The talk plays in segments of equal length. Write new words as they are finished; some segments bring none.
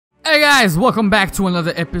Hey guys, welcome back to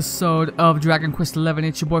another episode of Dragon Quest XI.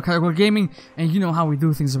 It's your boy Karagol Gaming, and you know how we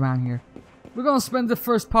do things around here. We're gonna spend the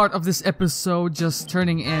first part of this episode just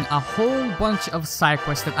turning in a whole bunch of side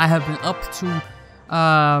quests that I have been up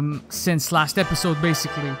to since last episode,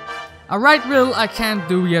 basically. A right rill I can't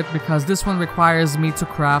do yet because this one requires me to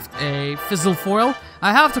craft a fizzle foil.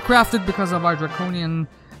 I have to craft it because of our draconian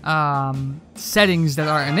settings that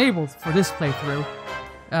are enabled for this playthrough.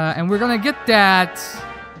 And we're gonna get that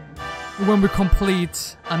when we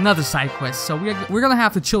complete another side quest. So we're gonna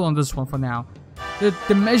have to chill on this one for now.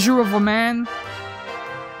 The measure of a man.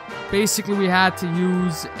 Basically, we had to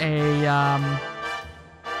use a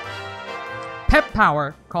pep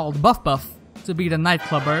power called Buff Buff to be the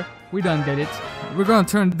nightclubber. We done did it. We're gonna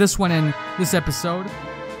turn this one in this episode.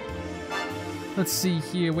 Let's see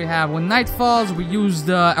here. We have when night falls, we use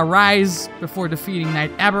the Arise before defeating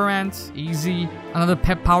Night Aberrant. Easy. Another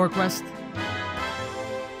pep power quest.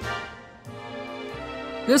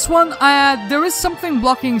 This one, there is something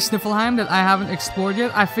blocking Sniffelheim that I haven't explored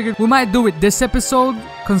yet. I figured we might do it this episode,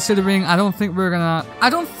 considering I don't think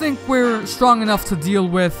we're strong enough to deal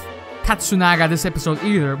with Katsunaga this episode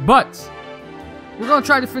either, but we're gonna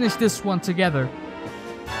try to finish this one together.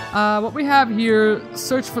 What we have here,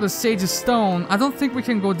 search for the Sage's Stone. I don't think we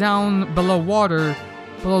can go down below water,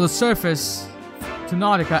 below the surface to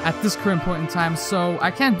Nautica at this current point in time, so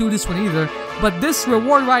I can't do this one either. But this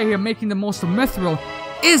reward right here, making the most of Mithril,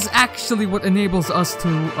 is actually what enables us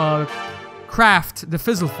to craft the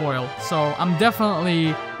fizzle foil. So I'm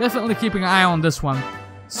definitely keeping an eye on this one.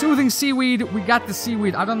 Soothing Seaweed, we got the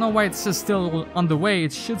seaweed. I don't know why it says still on the way.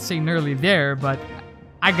 It should say nearly there, but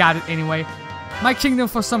I got it anyway. My Kingdom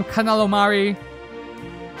for some Canalomari.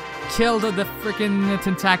 Killed the freaking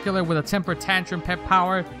Tentacular with a Temper Tantrum pep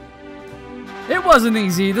power. It wasn't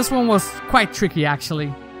easy. This one was quite tricky,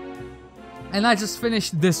 actually. And I just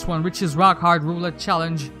finished this one, which is Rock Hard Roulette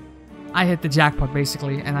Challenge. I hit the jackpot,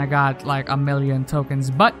 basically, and I got like 1,000,000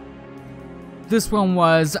 tokens. But this one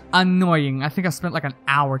was annoying. I think I spent like an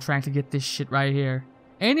hour trying to get this shit right here.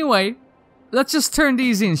 Anyway, let's just turn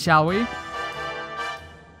these in, shall we?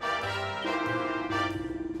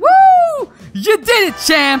 Woo! You did it,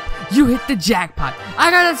 champ! You hit the jackpot.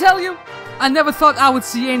 I gotta tell you, I never thought I would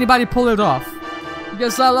see anybody pull it off.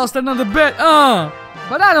 Guess I lost another bet,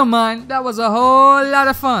 but I don't mind. That was a whole lot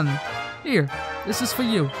of fun. Here, this is for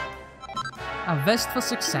you. A vest for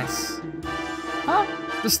success. Huh?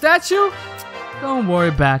 The statue? Don't worry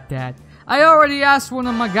about that. I already asked one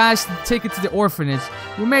of my guys to take it to the orphanage.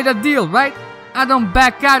 We made a deal, right? I don't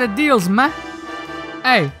back out of deals, man.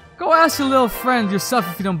 Hey, go ask your little friend yourself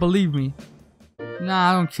if you don't believe me. Nah,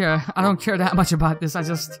 I don't care. I don't care that much about this. I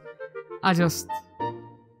just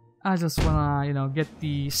wanna, you know, get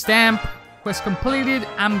the stamp. Quest completed.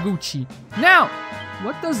 I'm Gucci. Now,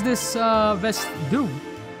 what does this vest do?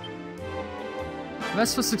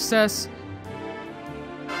 Vest for success.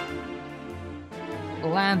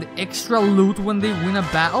 Land extra loot when they win a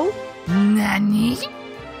battle? Nani?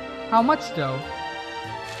 How much though?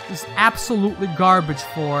 This is absolutely garbage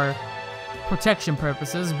for protection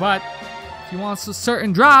purposes, but if you want some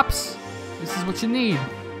certain drops, this is what you need.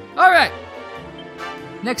 Alright.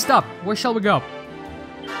 Next up, where shall we go?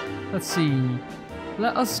 Let's see.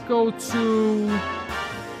 Let us go to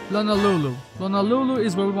Honolulu. Honolulu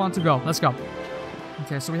is where we want to go. Let's go.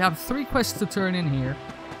 Okay, so we have 3 quests to turn in here.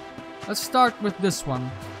 Let's start with this one.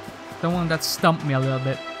 The one that stumped me a little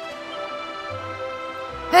bit.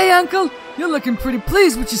 Hey, Uncle! You're looking pretty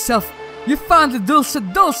pleased with yourself. You found the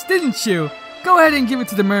Dulcet Dulce, didn't you? Go ahead and give it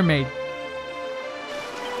to the mermaid.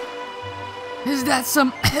 Is that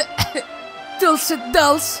some Dulcet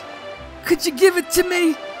Dulce? Could you give it to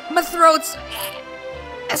me? My throat's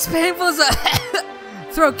as painful as a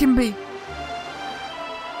throat can be.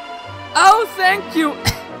 Oh, thank you.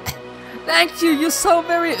 Thank you. You're so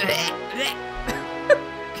very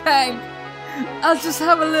kind. I'll just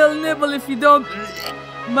have a little nibble if you don't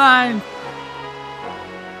mind.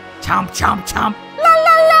 Chomp, chomp, chomp. La,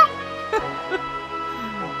 la, la.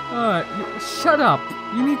 Alright, shut up.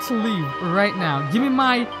 You need to leave right now. Give me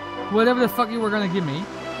my whatever the fuck you were gonna give me.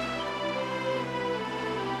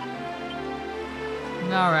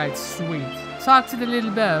 Alright, sweet. Talk to the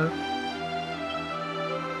little bell.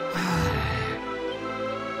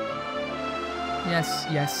 Yes,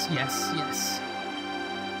 yes, yes, yes.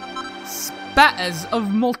 Spatters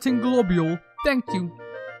of molten globule. Thank you.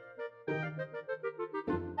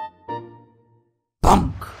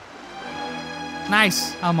 Bonk.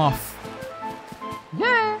 Nice, I'm off.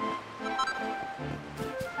 Yeah.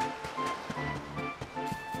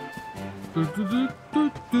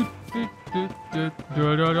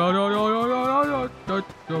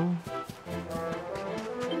 go.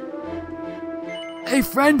 Hey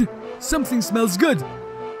friend, something smells good.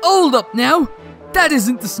 Hold up now. That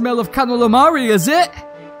isn't the smell of calamari, is it?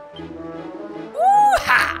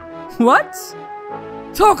 Woo-ha! What?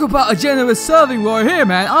 Talk about a generous serving right here,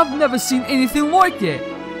 man. I've never seen anything like it.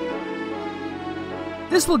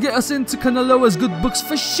 This will get us into Kanaloa's good books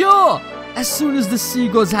for sure. As soon as the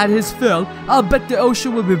seagulls had his fill, I'll bet the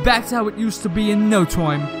ocean will be back to how it used to be in no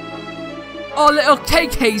time. Our little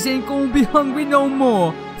KKs ain't gonna be hungry no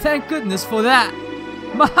more. Thank goodness for that.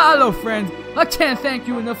 Mahalo, friend. I can't thank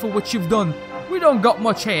you enough for what you've done. We don't got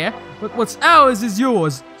much here, but what's ours is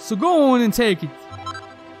yours. So go on and take it.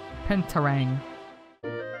 Pentarang.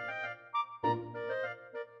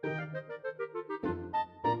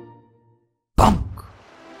 Bonk.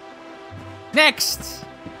 Next.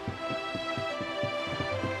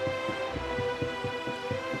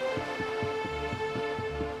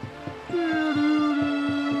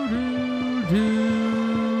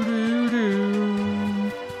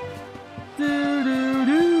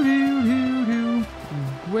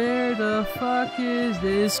 Where the fuck is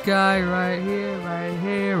this guy? Right here,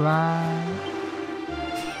 right.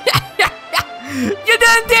 You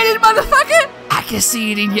done did it, motherfucker! I can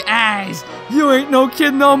see it in your eyes. You ain't no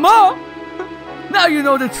kid no more. Now you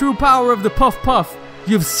know the true power of the Puff Puff.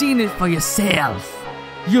 You've seen it for yourself.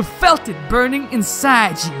 You've felt it burning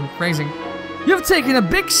inside you. Phrasing. You've taken a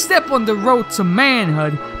big step on the road to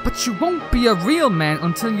manhood, but you won't be a real man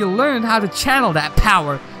until you learn how to channel that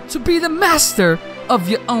power to be the master of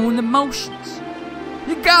your own emotions.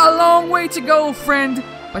 You got a long way to go, friend,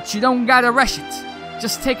 but you don't gotta rush it.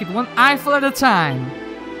 Just take it one eyeful at a time.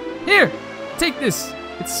 Here, take this.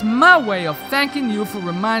 It's my way of thanking you for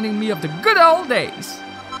reminding me of the good old days.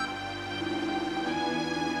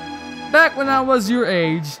 Back when I was your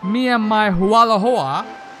age, me and my hualahoa.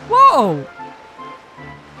 Whoa!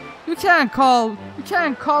 You can't call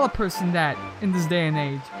a person that in this day and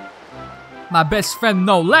age. My best friend,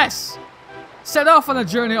 no less. Set off on a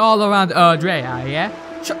journey all around Erdrea, yeah?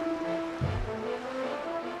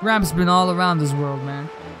 Ramp's been all around this world, man.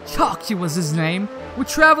 Chalky was his name. We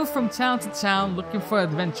traveled from town to town looking for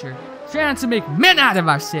adventure, trying to make men out of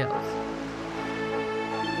ourselves.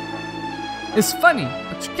 It's funny,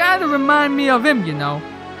 but you kinda remind me of him, you know.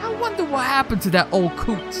 I wonder what happened to that old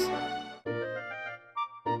coot.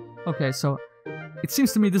 Okay, so it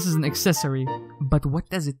seems to me this is an accessory, but what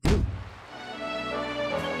does it do?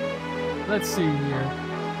 Let's see here.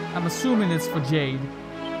 I'm assuming it's for Jade.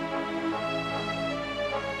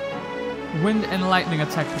 Wind and lightning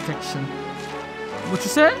attack protection. What you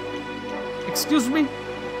said? Excuse me?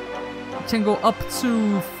 It can go up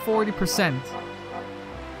to 40%.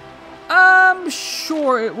 I'm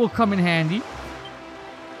sure it will come in handy.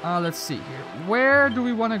 Let's see here. Where do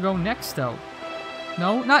we want to go next, though?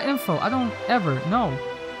 No, not info. I don't ever. No.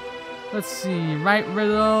 Let's see. Right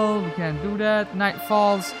riddle. We can't do that. Night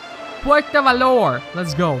Falls. Puerto Valor.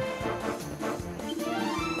 Let's go.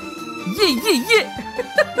 Yeah.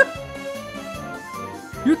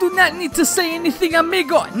 You do not need to say anything,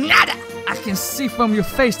 amigo. Nada. I can see from your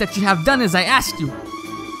face that you have done as I asked you.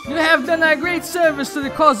 You have done a great service to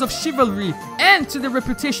the cause of chivalry and to the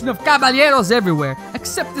reputation of caballeros everywhere.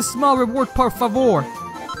 Accept this small reward, por favor.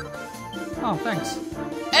 Oh, thanks.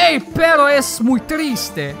 Hey, pero es muy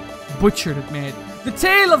triste. Butchered it, man. The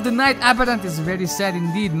tale of the Knight Aberrant is very sad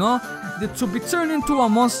indeed, no? That to be turned into a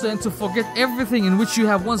monster and to forget everything in which you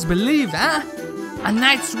have once believed, huh? A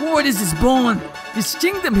knight's ward is his bond, his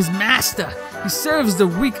kingdom his master. He serves the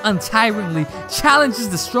weak untiringly, challenges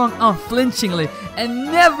the strong unflinchingly, and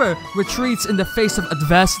never retreats in the face of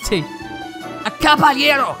adversity. A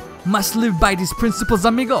caballero must live by these principles,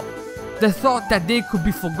 amigo. The thought that they could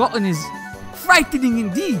be forgotten is frightening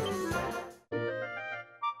indeed.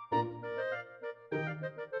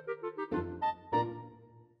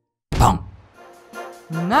 Boom.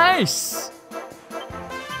 Nice.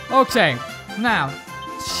 Okay, now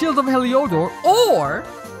Shield of Heliodor or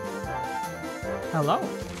hello.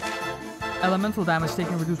 Elemental damage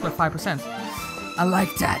taken reduced by 5%. I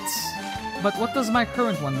like that. But what does my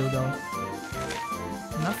current one do though?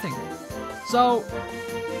 Nothing. So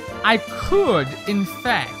I could, in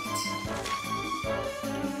fact.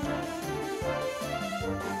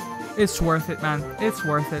 It's worth it, man. It's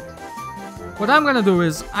worth it. What I'm gonna do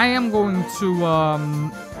is I am going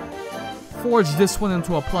to forge this one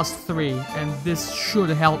into a +3, and this should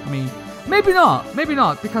help me. Maybe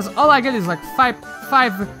not, because all I get is like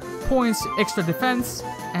 5 points extra defense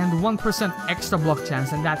and 1% extra block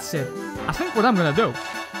chance, and that's it. I think what I'm gonna do.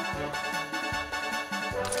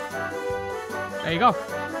 There you go.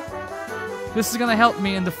 This is gonna help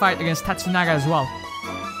me in the fight against Tatsunaga as well.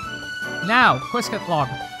 Now, quest log.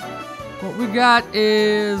 What we got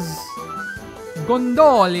is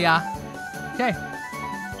Gondolia. Okay.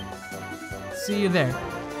 See you there.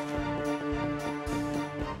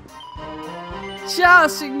 Ciao,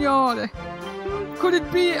 signore. Could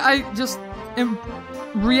it be I just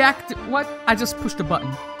reacted? What? I just pushed a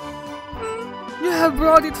button. You have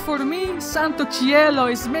brought it for me. Santo Cielo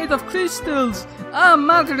is made of crystals. Ah,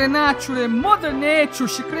 Madre Nature, Mother Nature,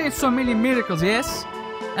 she creates so many miracles, yes?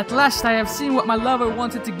 At last I have seen what my lover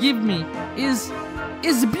wanted to give me. Is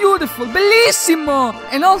beautiful, bellissimo,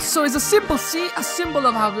 and also is a symbol, see? A symbol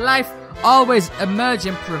of how life always emerge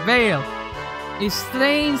and prevail. It's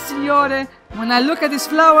strange, signore. When I look at this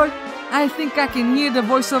flower, I think I can hear the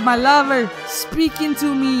voice of my lover speaking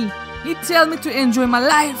to me. He tells me to enjoy my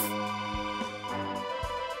life.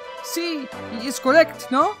 See, he is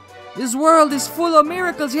correct, no? This world is full of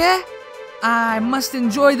miracles, yeah? I must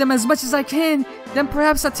enjoy them as much as I can. Then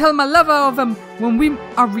perhaps I'll tell my lover of them when we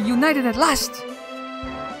are reunited at last.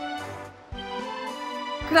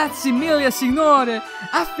 Grazie mille, signore.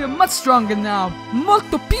 I feel much stronger now.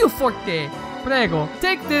 Molto più forte. Prego,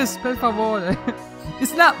 take this, per favore.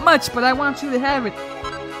 It's not much, but I want you to have it.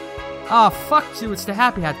 Ah, fuck you, it's the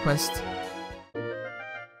Happy Hat quest.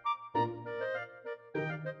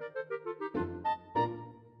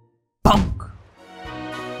 Bunk.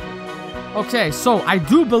 Okay, so I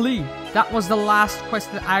do believe that was the last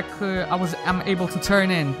quest that I'm able to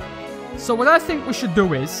turn in. So what I think we should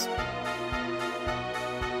do is,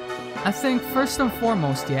 I think first and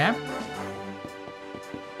foremost, yeah,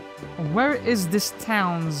 where is this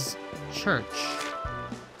town's church?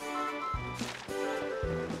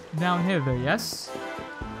 Down hither, yes?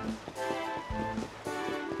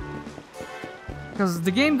 Because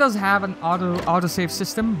the game does have an autosave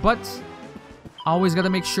system, but always gotta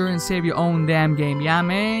make sure and save your own damn game, yeah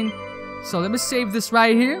man? So let me save this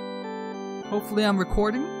right here. Hopefully I'm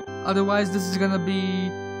recording. Otherwise this is gonna be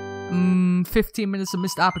 15 minutes of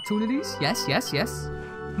missed opportunities. Yes, yes, yes.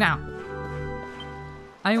 Now,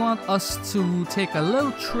 I want us to take a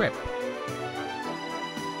little trip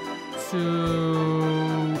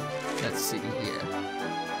to... let's see here.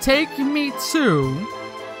 Take me to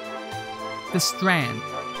the Strand.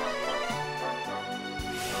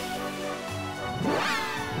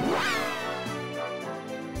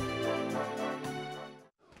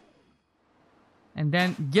 And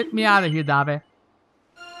then get me out of here, Dave.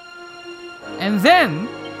 And then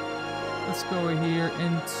let's go here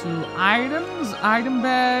into items, item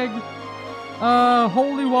bag,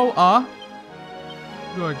 holy woe,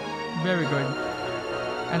 good, very good.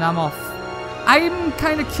 And I'm off. I'm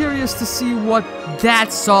kind of curious to see what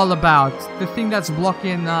that's all about. The thing that's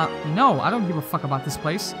blocking, no, I don't give a fuck about this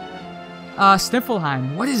place.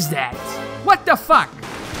 Sniffelheim, what is that? What the fuck?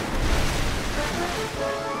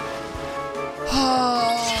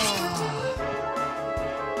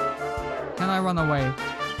 Can I run away?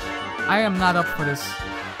 I am not up for this.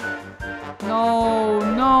 No,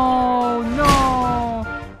 no, no.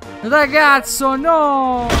 Ragazzo,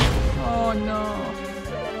 no. Oh no.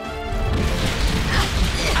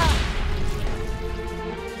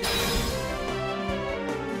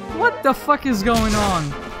 What the fuck is going on?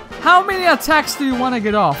 How many attacks do you want to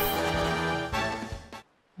get off?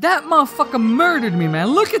 That motherfucker murdered me, man.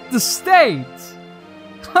 Look at the state.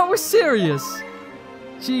 Are we serious?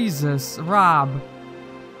 Jesus, Rob.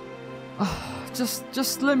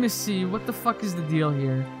 Just let me see. What the fuck is the deal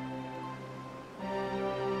here?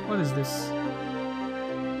 What is this?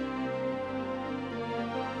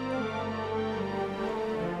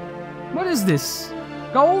 What is this?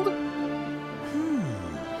 Gold?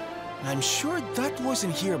 I'm sure that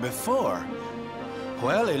wasn't here before.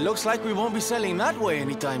 Well, it looks like we won't be selling that way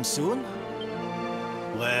anytime soon.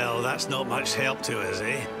 Well, that's not much help to us,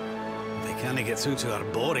 eh? If they can't get through to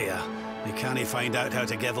Arborea, they can't find out how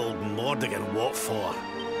to give old Mordigan what for.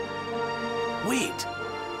 Wait,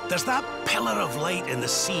 there's that pillar of light in the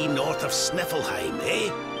sea north of Sniffelheim,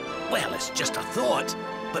 eh? Well, it's just a thought,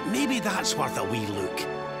 but maybe that's worth a wee look.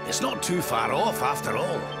 It's not too far off, after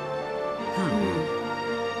all.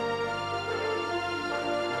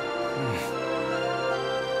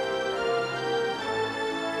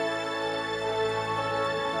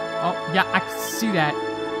 Oh, yeah, I can see that.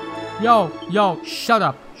 Yo, shut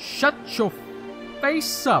up. Shut your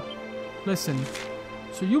face up. Listen.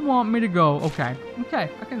 So you want me to go. Okay.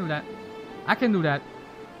 Okay, I can do that. I can do that.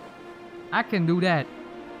 I can do that.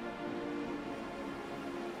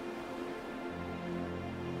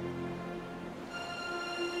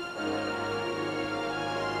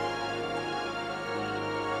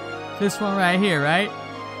 This one right here, right?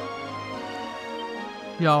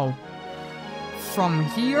 Yo. From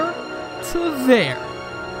here, to there.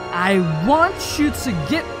 I want you to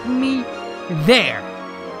get me there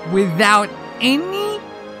without any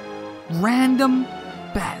random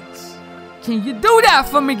bats. Can you do that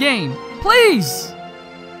for me, game? Please!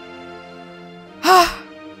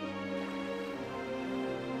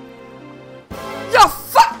 You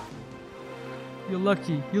fuck! You're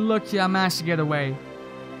lucky I managed to get away.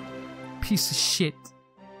 Piece of shit.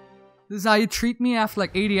 This is how you treat me after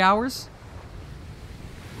like 80 hours?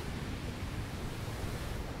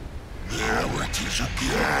 There it is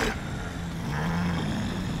again.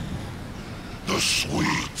 The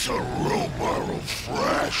sweet aroma of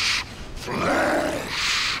fresh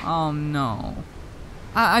flesh. Oh no.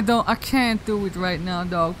 I can't do it right now,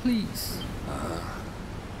 dog. Please.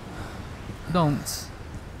 Don't.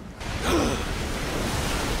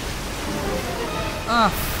 Ah,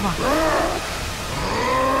 fuck.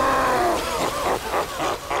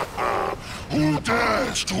 Who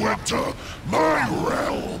dares to enter my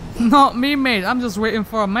realm? Not me, mate. I'm just waiting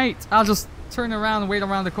for a mate. I'll just turn around and wait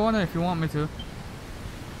around the corner if you want me to.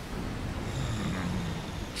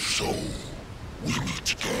 So, we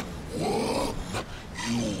meet again, worm.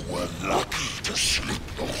 You were lucky to slip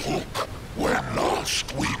the hook when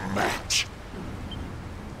last we met.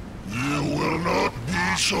 You will not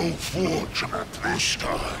be so fortunate this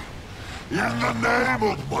time. In the name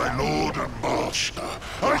of my lord and master,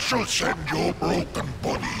 I shall send your broken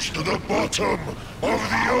bodies to the bottom of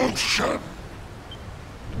the ocean.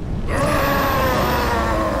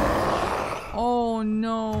 Oh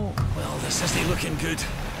no. Well, this isn't looking good.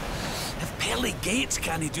 If pearly gates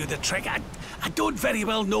can't do the trick, I don't very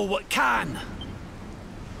well know what can.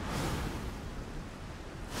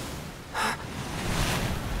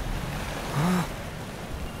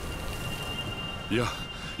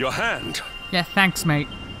 Your hand. Yeah, thanks, mate.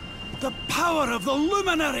 The power of the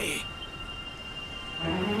Luminary!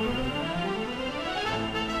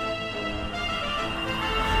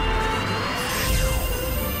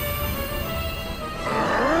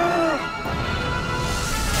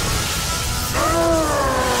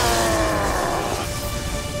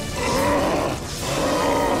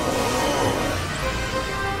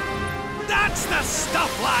 That's the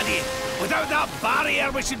stuff, laddie! Without that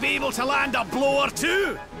barrier, we should be able to land a blow or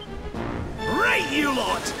two. Right, you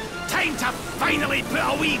lot! Time to finally put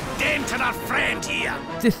a wee dent in our friend here!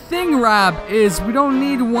 The thing, Rob, is we don't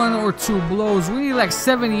need 1 or 2 blows. We need like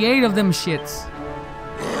 78 of them shits.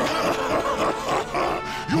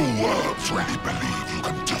 You worms really believe you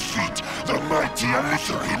can defeat the mighty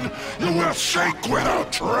ALIZARIN? You will sink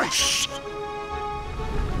without trace!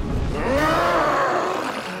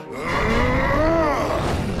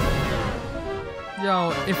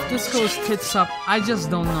 Yo, if this goes tits up, I just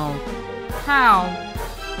don't know how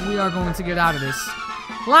we are going to get out of this.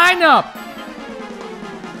 Line up!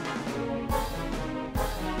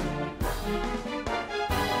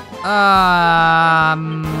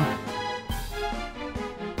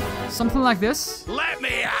 Something like this? Let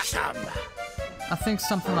me at him! I think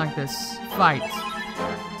something like this. Fight.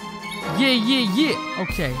 Yeah.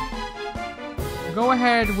 Okay. Go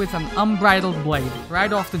ahead with an unbridled blade,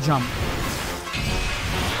 right off the jump.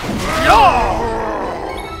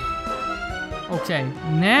 Okay,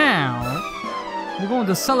 now we're going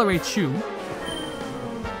to accelerate you.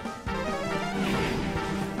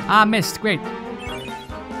 Ah, missed. Great.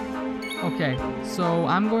 Okay, so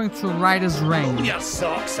I'm going to ride his rein. Pull your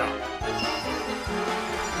socks up.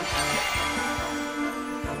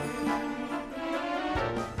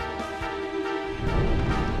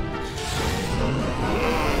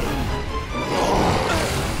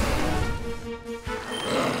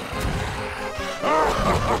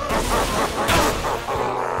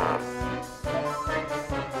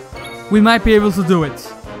 We might be able to do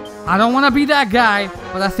it. I don't want to be that guy,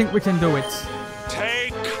 but I think we can do it.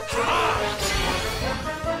 Take heart.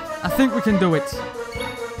 I think we can do it.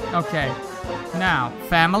 Okay. Now,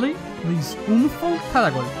 family, please umful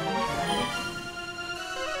Karagol.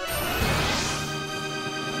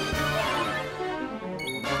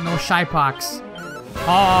 No shy pox.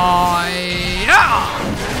 Oh, yeah!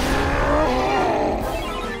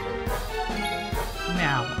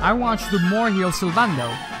 Now, I want you to more heal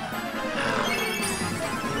Silvando.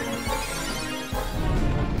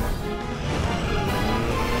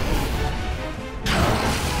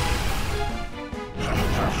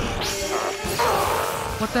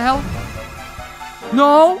 What the hell?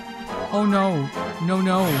 No! Oh no.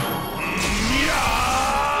 No.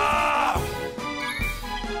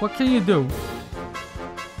 What can you do?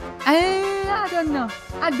 I don't know.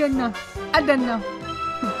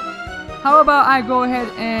 How about I go ahead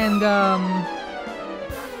and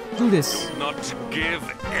do this? Not give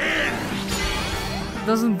in.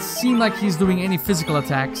 doesn't seem like he's doing any physical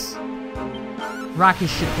attacks. Rock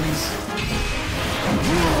his shit, please.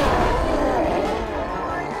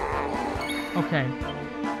 Okay.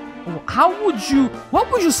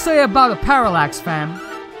 What would you say about a parallax, fam?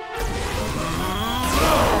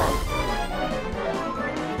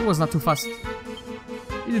 He was not too fussed.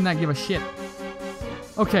 He did not give a shit.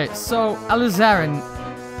 Okay, so ALIZARIN,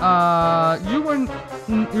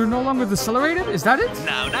 you're no longer decelerated? Is that it?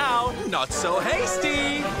 Now, not so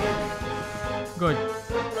hasty. Good.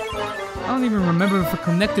 I don't even remember if we're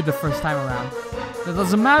connected the first time around. That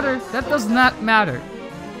doesn't matter. That does not matter.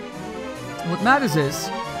 What matters is,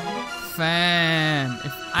 fam,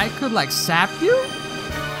 if I could like sap you?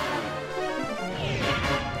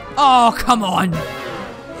 Oh, come on.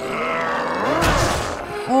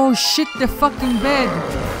 Oh shit, they're fucking dead.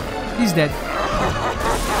 He's dead.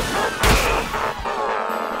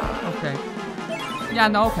 Okay. Yeah,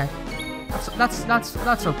 no, okay. That's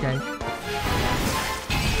okay.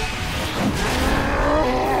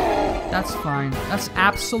 That's fine. That's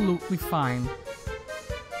absolutely fine.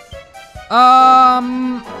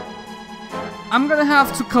 I'm gonna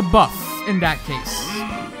have to kabuff in that case.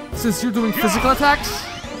 Since you're doing physical attacks.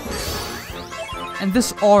 And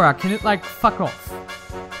this aura, can it like fuck off?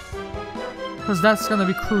 Because that's gonna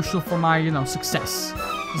be crucial for my, success.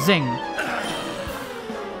 Zing.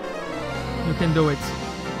 You can do it.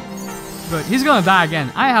 Good. He's gonna die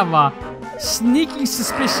again. I have a sneaky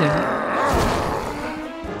suspicion.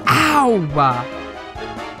 Ow!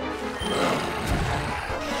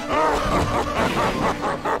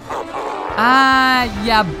 Ah,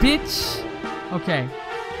 yeah, bitch. Okay.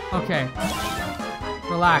 Okay.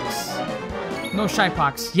 Relax. No shy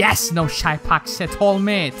pox. Yes, no shy pox at all,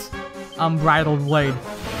 mate. Unbridled blade.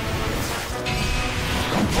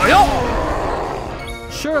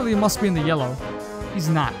 Surely it must be in the yellow. He's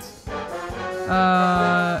not.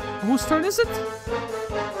 Whose turn is it?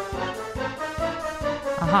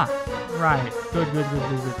 Aha. Right. Good.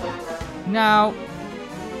 Now,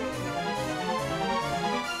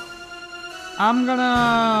 I'm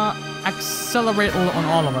gonna accelerate on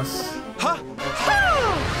all of us.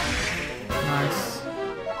 Nice.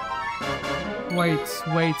 Wait.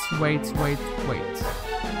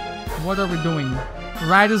 What are we doing?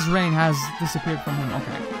 Rider's Reign has disappeared from him.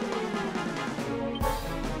 Okay.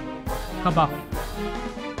 Kabuff.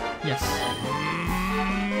 Yes.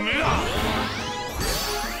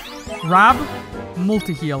 Rob,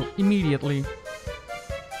 multi-heal immediately.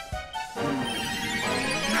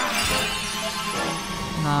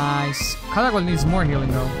 Nice. Karagol needs more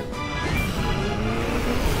healing though.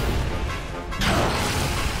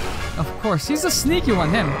 Of course, he's a sneaky one,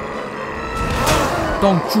 him.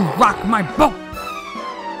 Don't you rock my boat!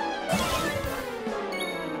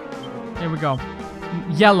 Here we go.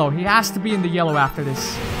 Yellow. He has to be in the yellow after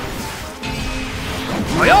this.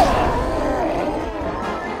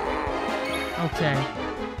 Okay.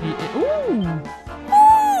 Ooh!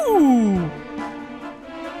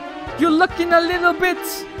 You're looking a little bit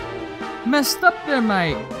messed up there,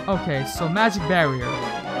 mate. Okay, so magic barrier.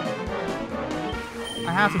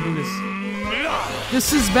 I have to do this.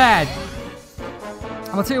 This is bad.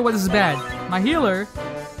 I'm gonna tell you what this is bad. My healer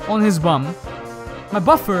on his bum. My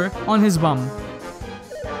buffer on his bum.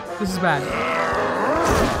 This is bad.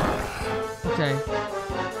 Okay.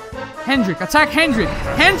 Hendrik, attack Hendrik!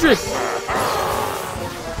 Hendrik!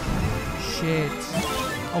 Shit.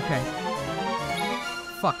 Okay.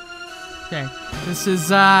 Fuck. Okay. This is,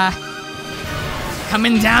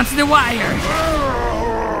 coming down to the wire.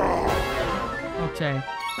 Okay.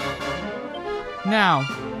 Now,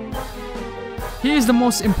 here's the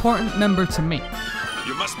most important member to me.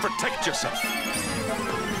 You must protect yourself.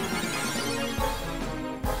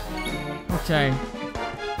 Okay.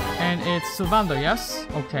 And it's Sylvando, yes?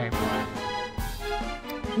 Okay.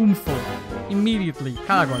 Umfo. Immediately.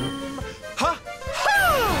 Karagol.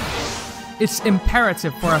 It's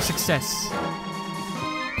imperative for our success.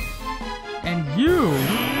 And you...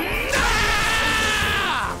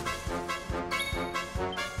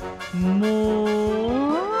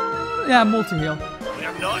 Yeah, multi-heal.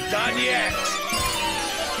 I'm not done yet.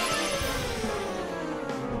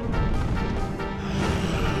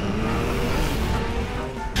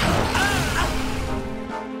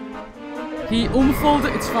 He umfold,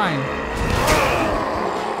 it's fine.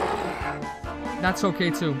 That's okay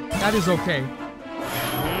too. That is okay.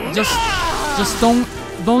 Just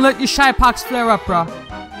don't let your shy pox flare up, bro.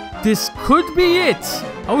 This could be it.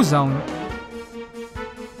 Ozone.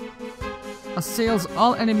 Assails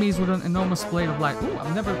all enemies with an enormous blade of light. Ooh,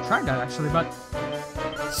 I've never tried that actually, but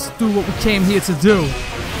let's do what we came here to do.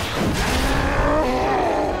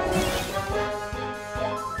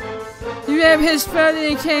 grab his father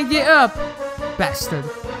and can't get up. Bastard.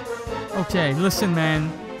 Okay, listen,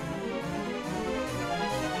 man.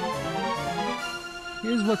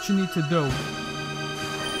 Here's what you need to do.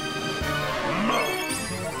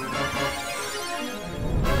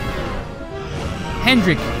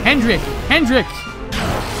 Hendrik!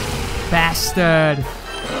 Bastard!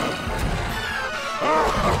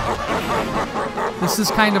 This is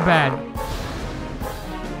kind of bad.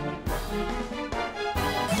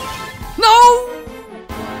 No!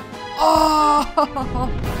 Oh!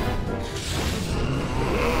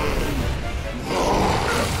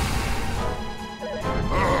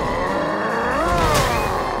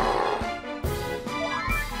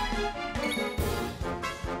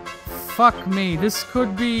 Fuck me, this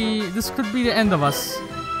could be the end of us.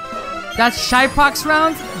 That Shypox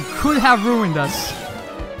round could have ruined us.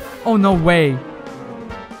 Oh, no way.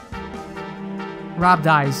 Rob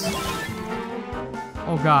dies.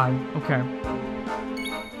 Oh god, okay.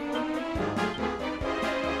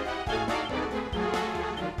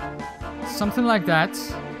 Something like that.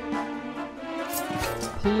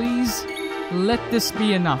 Please let this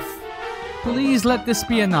be enough. Please let this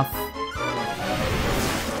be enough.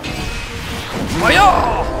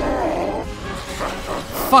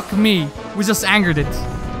 Fuck me. We just angered it.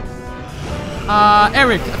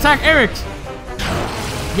 Eric. Attack Eric.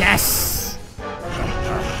 Yes.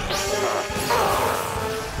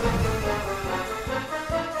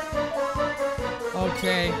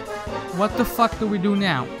 Okay. What the fuck do we do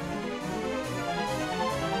now?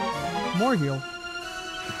 More heal.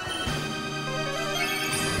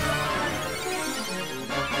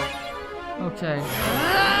 Okay.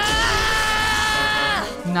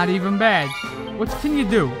 Not even bad. What can you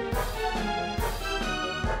do?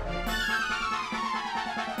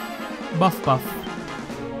 Buff.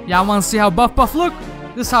 Y'all wanna see how Buff look?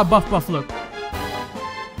 This is how Buff look.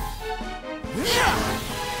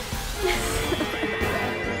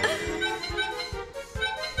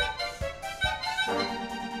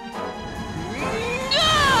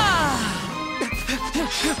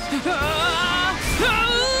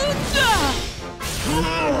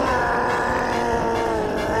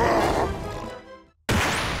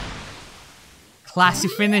 Classy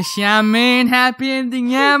finish, yeah man. Happy ending,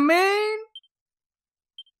 yeah man.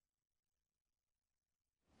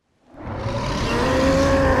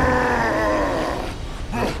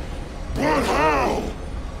 But how?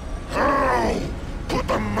 How could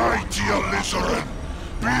the mighty ALIZARIN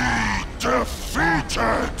be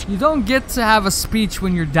defeated? You don't get to have a speech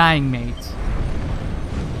when you're dying, mate.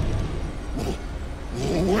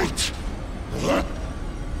 Wait, that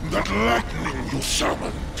lightning you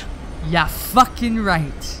summoned. Yeah, fucking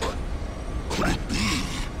right. Could it be?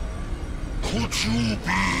 Could you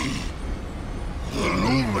be the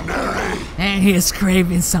Luminary? And he's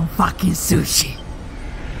craving some fucking sushi.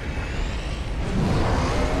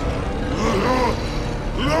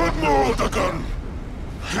 Lord Mordegon,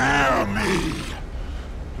 hear me.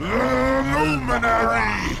 The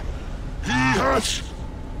Luminary. He has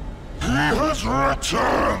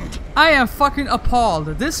returned. I am fucking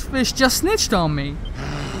appalled. This fish just snitched on me.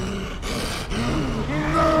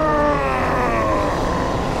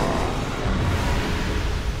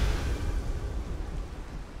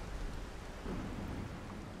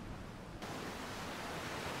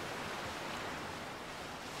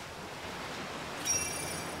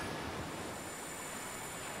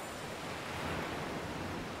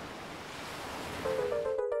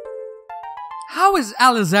 How is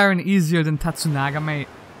ALIZARIN easier than Tatsunaga, mate?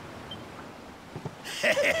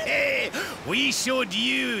 We showed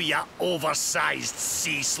you, ya oversized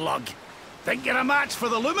sea slug. Think you're a match for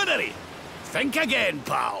the Luminary? Think again,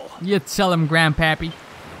 pal. You tell him, Grandpappy.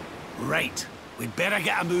 Right, we'd better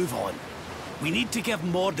get a move on. We need to give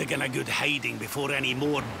Mordegon a good hiding before any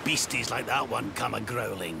more beasties like that one come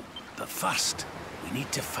a-growling. But first, we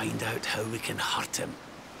need to find out how we can hurt him.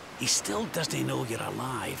 He still doesn't know you're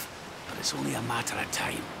alive, but it's only a matter of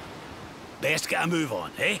time. Best get a move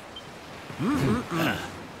on, eh?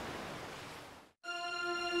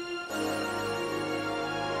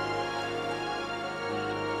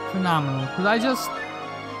 Phenomenal. Could I just...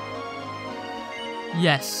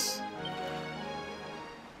 Yes.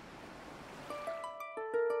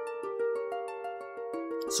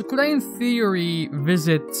 So could I in theory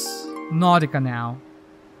visit Nautica now?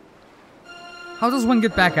 How does one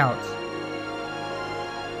get back out?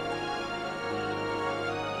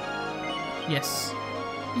 Yes.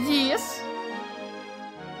 Yes.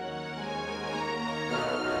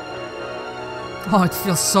 Oh, it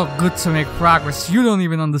feels so good to make progress. You don't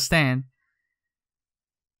even understand.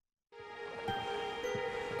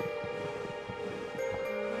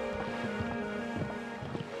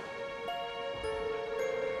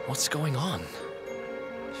 What's going on?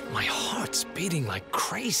 My heart's beating like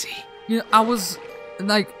crazy. You know, I was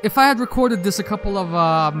like, if I had recorded this a couple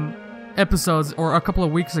of episodes or a couple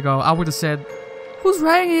of weeks ago, I would have said, "Who's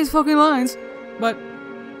writing these fucking lines?" But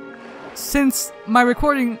since my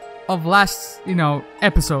recording of last,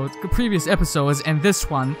 episodes, previous episodes, and this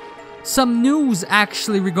one, some news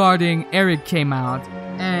actually regarding Eric came out,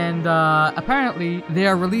 and apparently they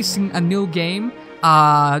are releasing a new game,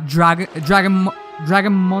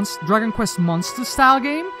 Dragon Quest Monster style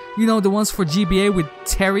game. You know, the ones for GBA with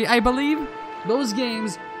Terry, I believe. Those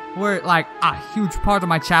games were like a huge part of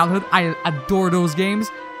my childhood. I adore those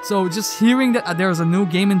games. So just hearing that there's a new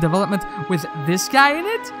game in development with this guy in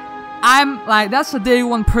it, I'm like, that's a day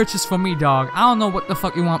one purchase for me, dog. I don't know what the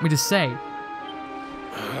fuck you want me to say.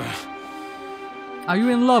 Are you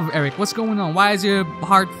in love, Eric? What's going on? Why is your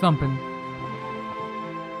heart thumping?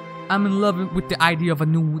 I'm in love with the idea of a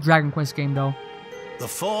new Dragon Quest game, though. The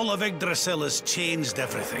fall of Yggdrasil has changed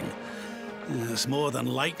everything. It's more than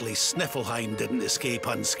likely Sniffleheim didn't escape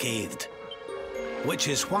unscathed. Which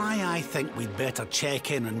is why I think we'd better check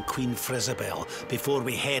in on Queen Frizzabel before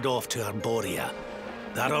we head off to Arborea.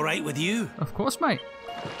 That alright with you? Of course, mate.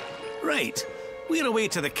 Right. We're away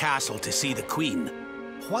to the castle to see the Queen.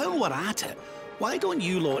 While we're at it, why don't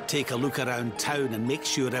you lot take a look around town and make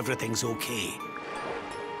sure everything's okay?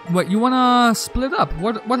 What, you wanna split up?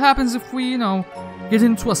 What happens if we, get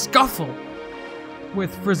into a scuffle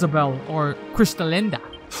with Frizzabel or Crystalinda?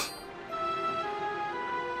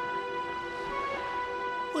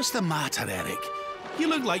 What's the matter, Eric? You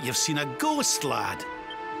look like you've seen a ghost, lad.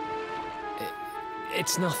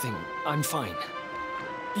 It's nothing. I'm fine.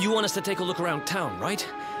 You want us to take a look around town, right?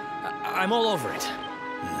 I'm all over it.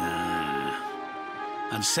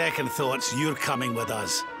 On second thoughts, you're coming with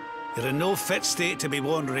us. You're in no fit state to be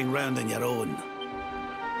wandering round on your own.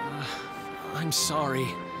 I'm sorry.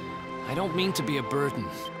 I don't mean to be a burden.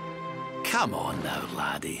 Come on now,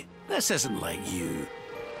 laddie. This isn't like you.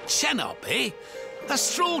 Chin up, eh? A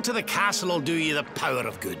stroll to the castle will do you the power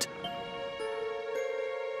of good.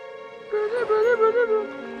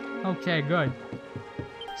 Okay, good.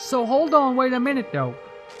 So hold on, wait a minute though.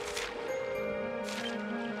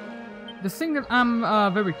 The thing that I'm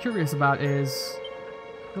very curious about is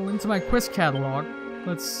go into my quest catalog.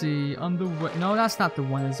 Let's see, no, that's not the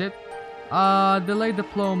one, is it? Delayed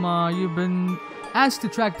diploma. You've been asked to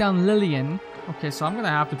track down Lillian. Okay, so I'm gonna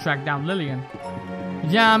have to track down Lillian.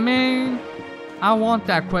 Yeah, man. I want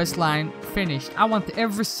that quest line finished. I want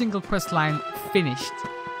every single quest line finished.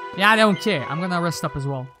 Yeah, I don't care. I'm gonna rest up as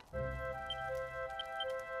well.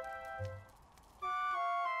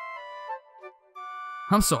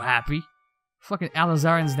 I'm so happy. Fucking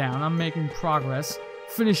ALIZARIN's down. I'm making progress.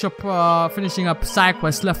 Finishing up side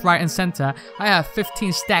quests left, right, and center. I have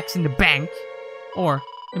 15 stacks in the bank. Or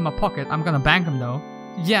in my pocket. I'm gonna bank them though.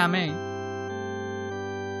 Yeah, man.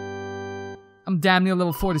 I'm damn near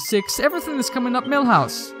level 46. Everything is coming up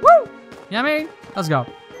Millhouse. Woo! Yeah, man. Let's go.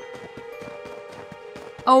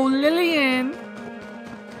 Oh, Lillian.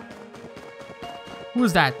 Who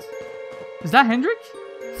is that? Is that Hendrik?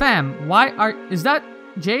 Fam, is that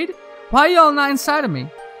Jade? Why are y'all not inside of me?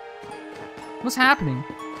 What's happening?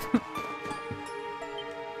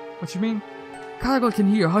 What you mean? Karagol can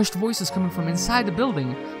hear hushed voices coming from inside the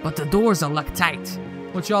building, but the doors are locked tight.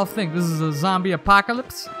 What y'all think? This is a zombie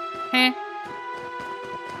apocalypse? Heh.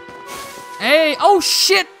 Hey! Oh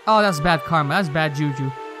shit! Oh, that's bad karma. That's bad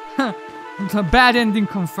juju. Bad ending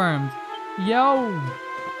confirmed. Yo!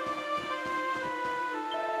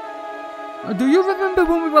 Do you remember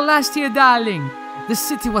when we were last here, darling? The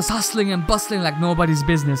city was hustling and bustling like nobody's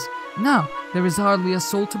business. Now, there is hardly a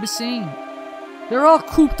soul to be seen. They're all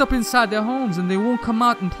cooped up inside their homes and they won't come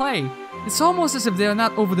out and play. It's almost as if they're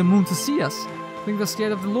not over the moon to see us. I think they're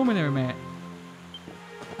scared of the Luminary, man.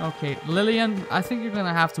 Okay, Lillian, I think you're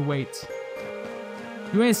gonna have to wait.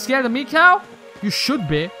 You ain't scared of me, cow? You should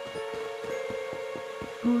be.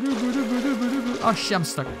 Oh shit, I'm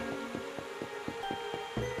stuck.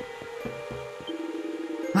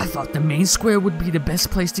 I thought the main square would be the best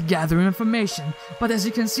place to gather information, but as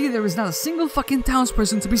you can see, there is not a single fucking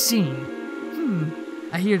townsperson to be seen.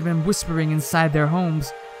 I hear them whispering inside their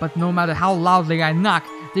homes, but no matter how loudly I knock,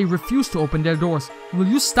 they refuse to open their doors. Will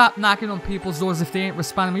you stop knocking on people's doors if they ain't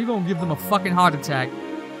responding? You don't give them a fucking heart attack.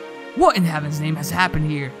 What in heaven's name has happened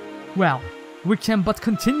here? Well, we can but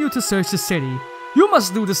continue to search the city. You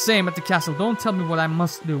must do the same at the castle. Don't tell me what I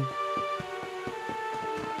must do.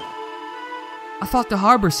 I thought the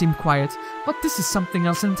harbor seemed quiet, but this is something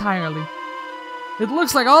else entirely. It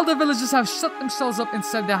looks like all the villagers have shut themselves up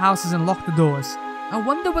inside their houses and locked the doors. I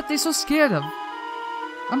wonder what they're so scared of.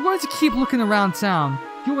 I'm going to keep looking around town.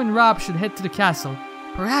 You and Rob should head to the castle.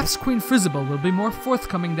 Perhaps Queen Frizzable will be more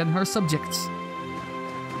forthcoming than her subjects.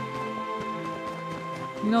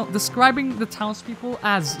 You know, describing the townspeople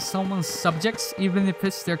as someone's subjects, even if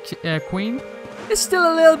it's their queen, is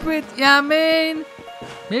still a little bit, yeah, I mean,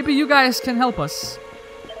 maybe you guys can help us.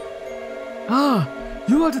 Ah,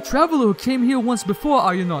 you are the traveler who came here once before,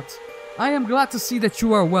 are you not? I am glad to see that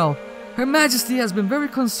you are well. Her Majesty has been very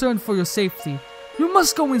concerned for your safety. You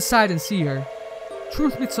must go inside and see her.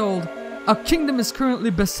 Truth be told, our kingdom is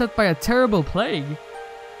currently beset by a terrible plague.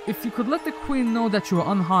 If you could let the queen know that you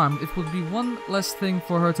are unharmed, it would be one less thing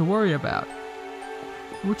for her to worry about.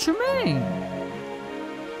 What you mean?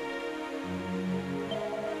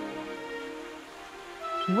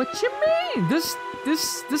 What you mean? This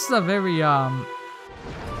is a very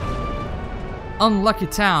unlucky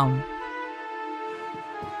town.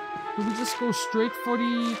 Do we just go straight for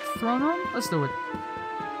the throne room? Let's do it.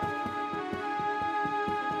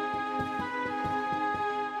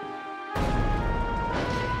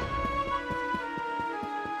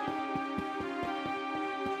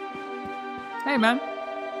 Hey, man.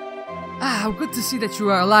 Ah, good to see that you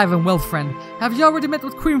are alive and well, friend. Have you already met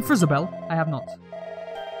with Queen Frizzable? I have not.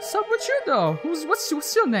 What's up with you, though?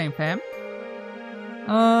 What's your name, fam?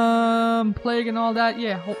 Plague and all that?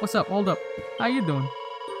 Yeah, what's up? Hold up. How you doing?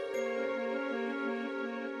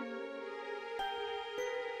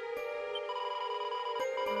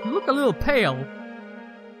 You look a little pale.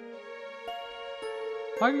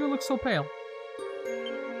 Why do you look so pale?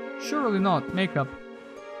 Surely not. Makeup.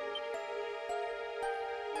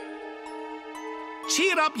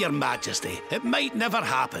 Cheer up, Your Majesty. It might never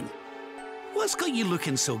happen. What's got you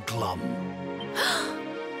looking so glum?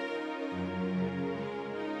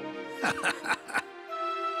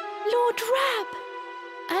 Lord Rab!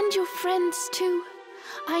 And your friends too.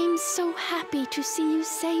 I am so happy to see you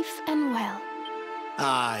safe and well.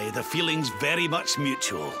 Aye, the feeling's very much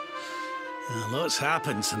mutual. Lots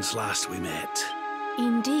happened since last we met.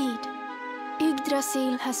 Indeed.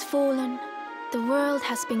 Yggdrasil has fallen. The world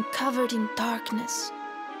has been covered in darkness.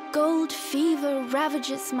 Gold fever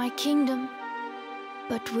ravages my kingdom.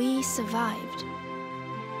 But we survived.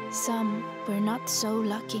 Some were not so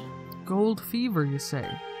lucky. Gold fever, you say?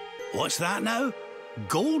 What's that now?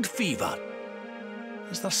 Gold fever?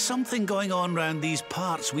 Is there something going on round these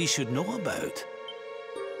parts we should know about?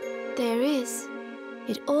 There is.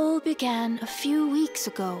 It all began a few weeks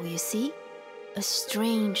ago, you see. A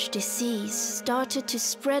strange disease started to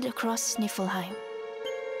spread across Niflheim.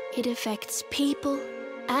 It affects people,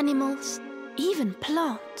 animals, even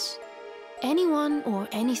plants. Anyone or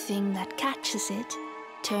anything that catches it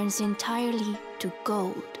turns entirely to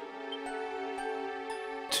gold.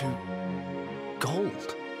 To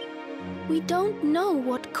gold? We don't know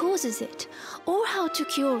what causes it or how to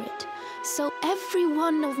cure it, so every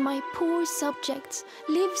one of my poor subjects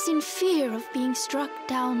lives in fear of being struck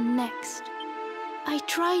down next. I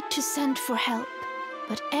tried to send for help,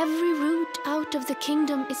 but every route out of the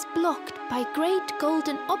kingdom is blocked by great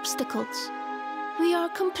golden obstacles. We are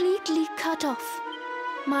completely cut off.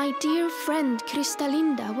 My dear friend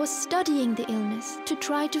Kristalinda was studying the illness to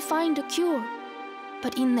try to find a cure.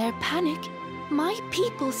 But in their panic, my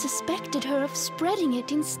people suspected her of spreading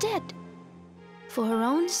it instead. For her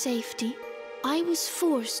own safety, I was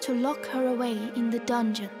forced to lock her away in the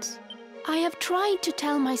dungeons. I have tried to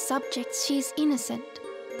tell my subjects she is innocent,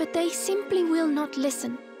 but they simply will not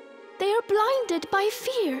listen. They are blinded by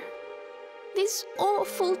fear. This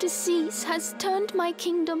awful disease has turned my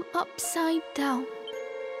kingdom upside down.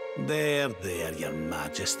 There, Your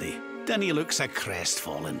Majesty. Dinny looks a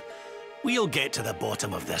crestfallen. We'll get to the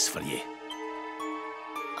bottom of this for you.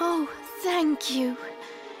 Oh, thank you.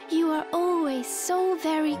 You are always so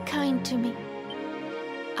very kind to me.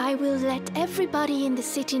 I will let everybody in the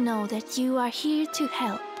city know that you are here to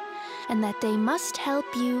help, and that they must help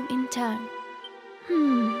you in turn.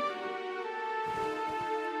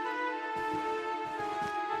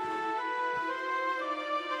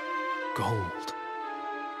 Gold.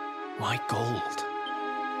 Why gold?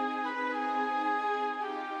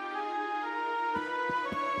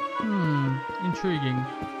 Intriguing.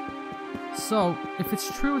 So, if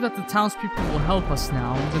it's true that the townspeople will help us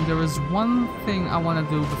now, then there is one thing I want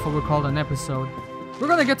to do before we call it an episode. We're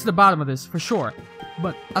gonna get to the bottom of this, for sure.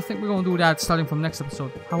 But I think we're gonna do that starting from next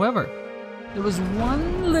episode. However, there was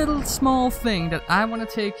one little small thing that I want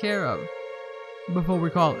to take care of before we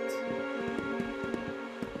call it.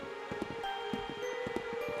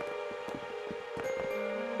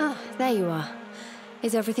 Ah, there you are.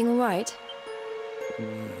 Is everything all right?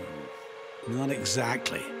 Not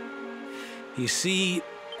exactly. You see,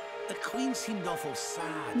 The Queen seemed awful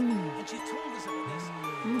sad, and she told us about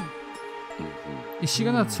this. Is she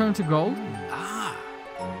gonna turn to gold? Ah.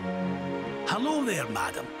 Hello there,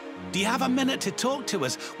 madam. Do you have a minute to talk to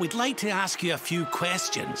us? We'd like to ask you a few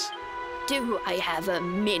questions. Do I have a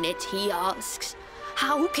minute, he asks.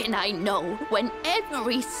 How can I know when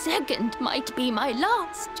every second might be my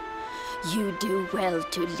last? You do well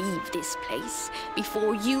to leave this place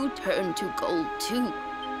before you turn to gold too.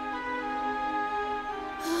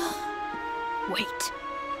 Wait,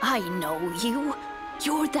 I know you.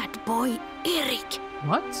 You're that boy, Eric.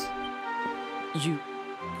 What? You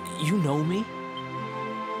know me?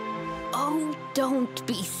 Oh, don't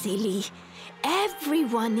be silly.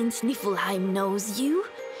 Everyone in Sniffelheim knows you.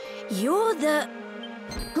 You're the...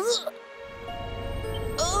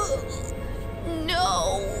 Oh,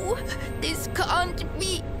 no! This can't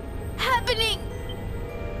be happening!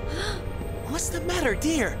 What's the matter,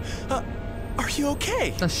 dear? Are you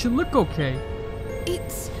okay? Does she look okay?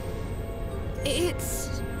 It's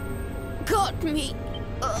got me.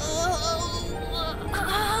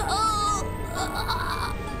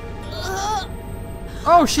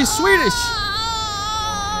 Oh, she's Swedish!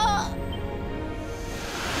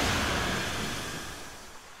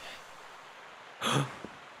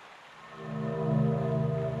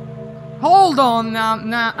 Hold on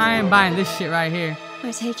now, I ain't buying this shit right here.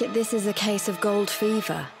 I take it this is a case of gold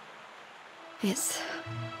fever. It's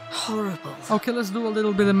horrible. Okay, let's do a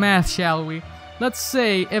little bit of math, shall we? Let's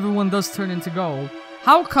say everyone does turn into gold.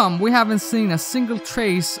 How come we haven't seen a single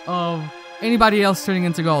trace of anybody else turning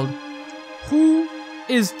into gold? Who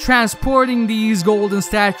is transporting these golden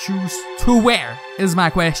statues to where, is my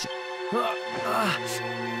question.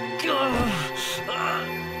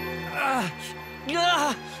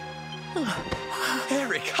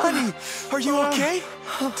 Eric, honey, are you okay?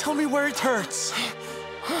 Tell me where it hurts.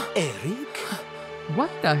 Eric? What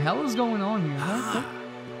the hell is going on here?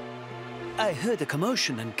 I heard a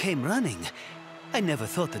commotion and came running. I never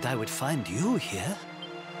thought that I would find you here.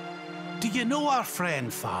 Do you know our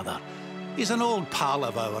friend, Father? He's an old pal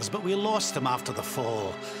of ours, but we lost him after the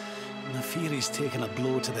fall. And I fear he's taken a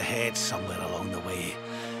blow to the head somewhere along the way.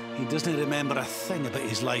 He doesn't remember a thing about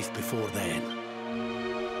his life before then.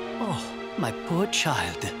 Oh, my poor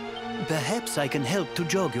child. Perhaps I can help to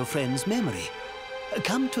jog your friend's memory.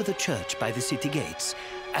 Come to the church by the city gates,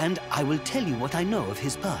 and I will tell you what I know of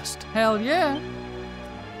his past. Hell yeah.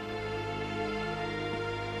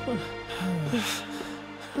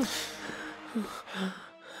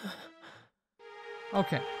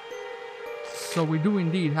 Okay. So we do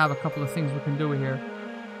indeed have a couple of things we can do here.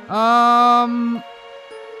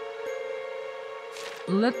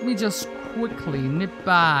 Let me just quickly nip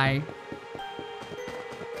by.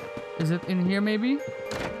 Is it in here maybe?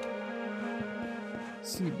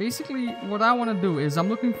 See, basically what I want to do is I'm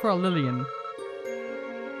looking for a Lillian.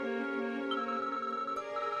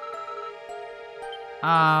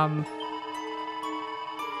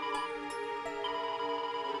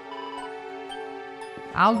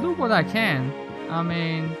 I'll do what I can. I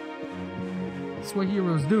mean, that's what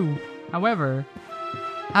heroes do. However,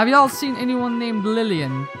 have y'all seen anyone named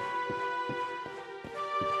Lillian?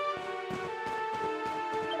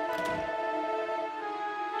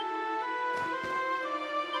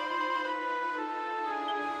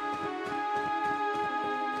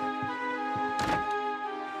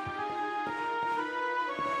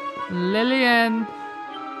 Lillian.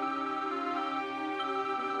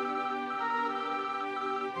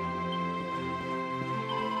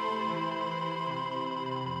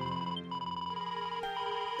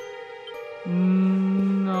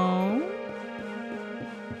 No.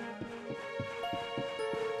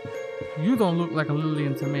 You don't look like a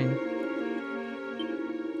Lillian to me.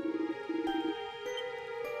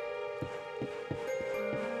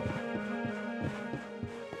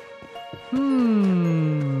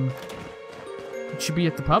 Could she be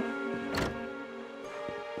at the pub?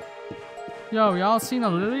 Yo, y'all seen a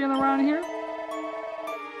Lillian around here?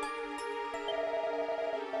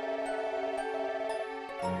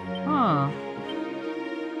 Huh.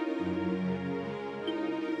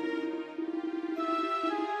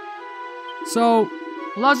 So,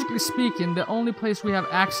 logically speaking, the only place we have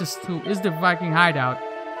access to is the Viking hideout.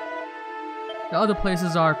 The other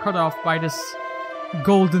places are cut off by this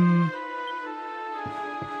golden...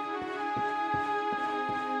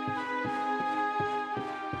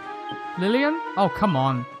 Lillian? Oh, come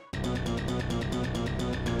on.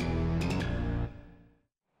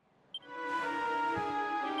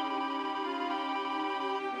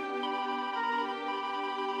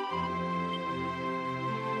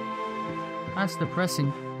 That's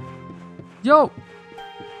depressing. Yo!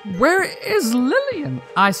 Where is Lillian?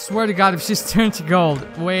 I swear to God, if she's turned to gold.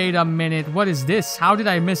 Wait a minute. What is this? How did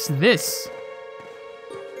I miss this?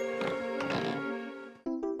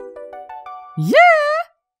 Yeah!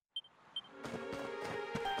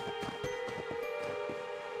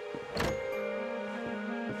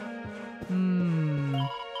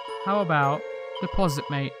 How about deposit,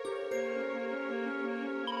 mate?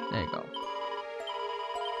 There you go.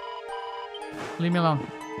 Leave me alone.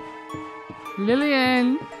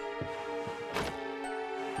 Lillian!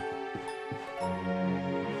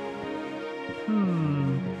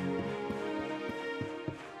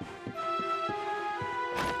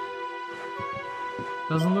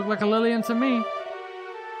 Doesn't look like a Lillian to me.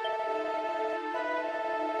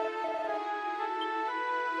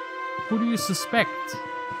 Who do you suspect?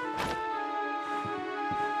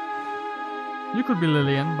 You could be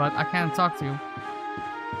Lillian, but I can't talk to you.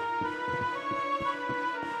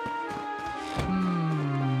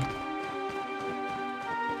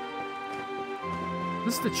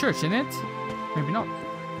 This is the church, isn't it? Maybe not.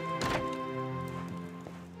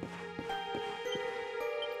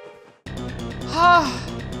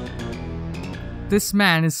 This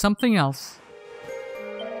man is something else.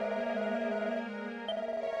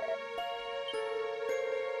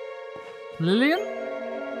 Lillian?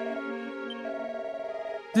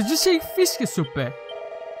 Did you say fiskesuppe?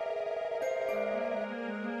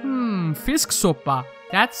 Fisksoppa.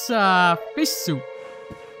 That's fish soup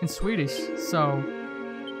in Swedish. So,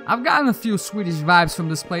 I've gotten a few Swedish vibes from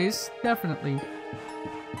this place, definitely.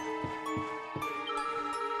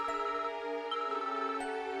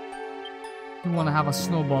 You want to have a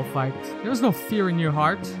snowball fight. There's no fear in your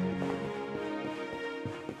heart.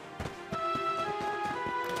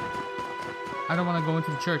 I don't want to go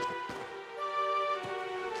into the church.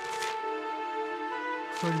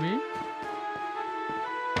 Could be.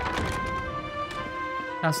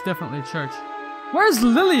 That's definitely a church. Where's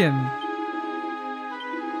Lillian?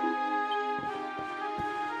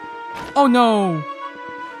 Oh no!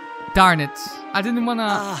 Darn it. I didn't want to...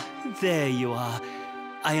 Ah, there you are.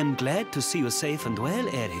 I am glad to see you safe and well,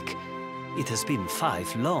 Eric. It has been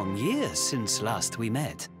 5 long years since last we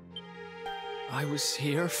met. I was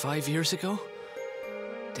here 5 years ago?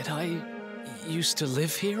 Did I used to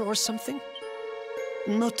live here or something?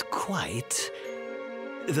 Not quite.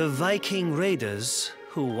 The Viking raiders,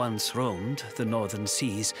 who once roamed the northern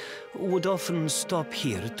seas, would often stop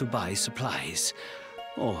here to buy supplies,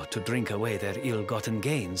 or to drink away their ill-gotten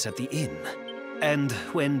gains at the inn. And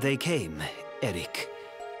when they came, Eric,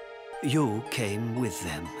 you came with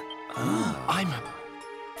them. I'm a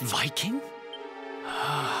Viking?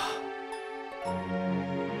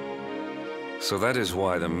 So that is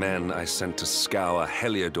why the men I sent to scour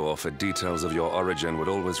Heliodor for details of your origin would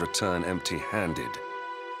always return empty-handed.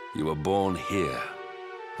 You were born here,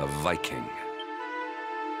 a Viking.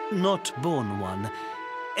 Not born one.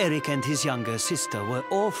 Eric and his younger sister were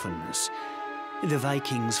orphans. The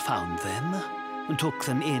Vikings found them, took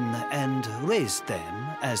them in, and raised them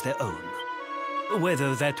as their own.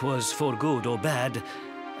 Whether that was for good or bad,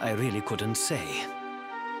 I really couldn't say.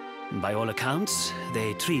 By all accounts,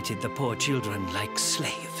 they treated the poor children like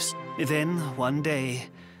slaves. Then, one day,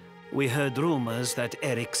 we heard rumors that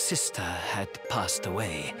Eric's sister had passed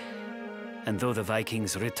away. And though the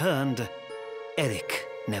Vikings returned, Eric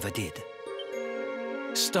never did.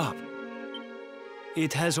 Stop.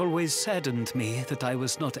 It has always saddened me that I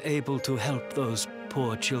was not able to help those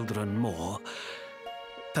poor children more.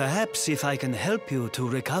 Perhaps if I can help you to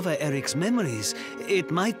recover Eric's memories, it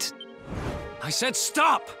might... I said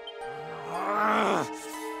stop!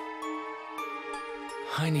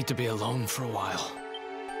 I need to be alone for a while.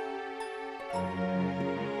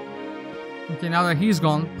 Okay, now that he's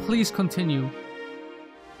gone, please continue.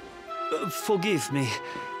 Forgive me.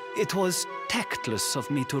 It was tactless of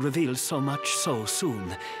me to reveal so much so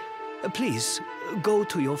soon. Please, go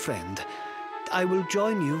to your friend. I will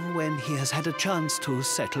join you when he has had a chance to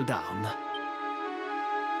settle down.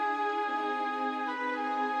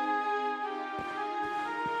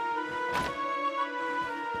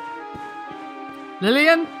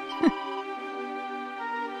 Lillian?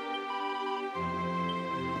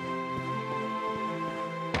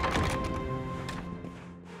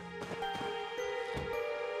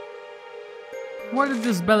 Where did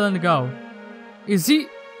this bellend go? Is he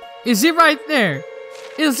right there?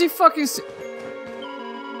 Is he fucking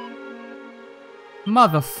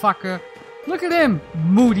motherfucker. Look at him,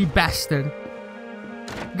 moody bastard.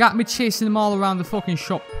 Got me chasing him all around the fucking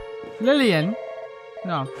shop. Lillian?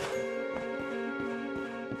 No.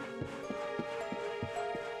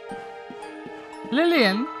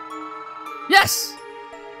 Lillian? Yes!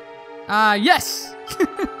 Yes!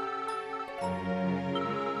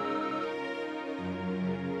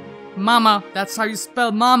 Mama, that's how you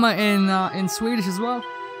spell mama in Swedish as well.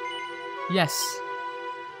 Yes.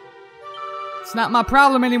 It's not my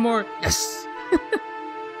problem anymore. Yes.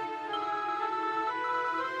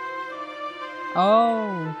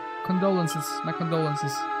 Oh, condolences. My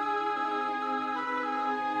condolences.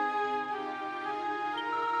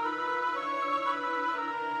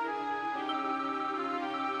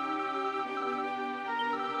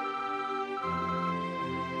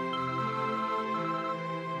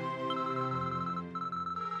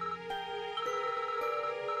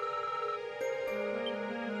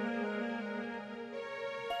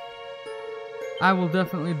 I will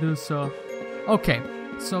definitely do so. Okay,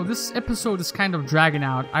 so this episode is kind of dragging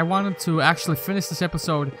out. I wanted to actually finish this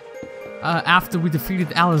episode after we defeated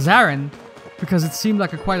ALIZARIN, because it seemed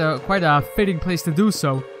like quite a fitting place to do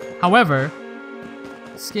so. However,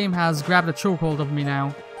 this game has grabbed a chokehold of me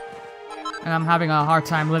now, and I'm having a hard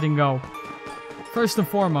time letting go. First and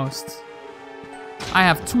foremost, I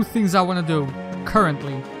have two things I want to do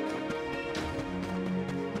currently.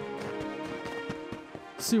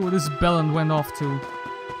 See what this bellend went off to.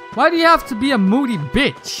 Why do you have to be a moody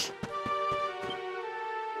bitch?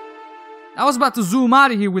 I was about to zoom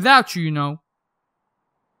out of here without you, you know.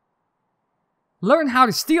 Learn how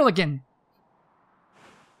to steal again.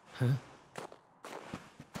 Huh?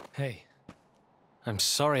 Hey, I'm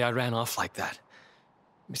sorry I ran off like that.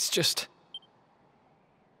 It's just...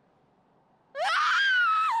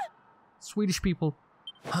 Swedish people.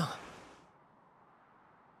 Huh.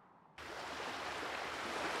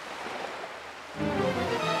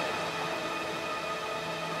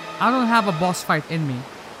 I don't have a boss fight in me.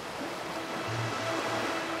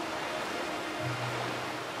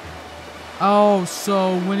 Oh,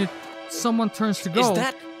 so when someone turns to gold,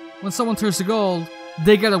 when someone turns to gold,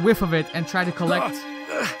 they get a whiff of it and try to collect.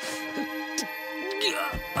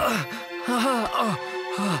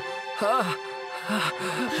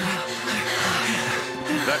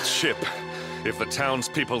 That ship, if the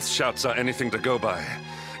townspeople's shouts are anything to go by,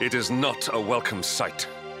 it is not a welcome sight.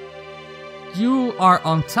 You are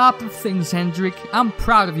on top of things, Hendrik. I'm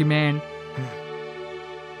proud of you, man.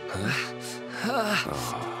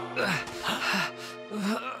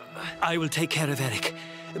 I will take care of Eric.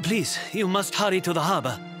 Please, you must hurry to the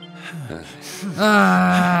harbor.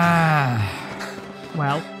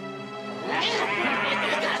 Well.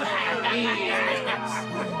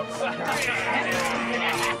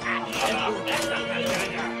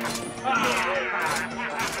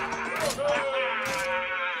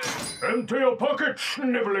 Empty your pockets,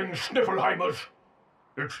 sniveling Sniffelheimers.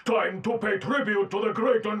 It's time to pay tribute to the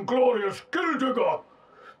great and glorious Gildigger.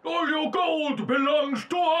 All your gold belongs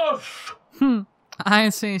to us. I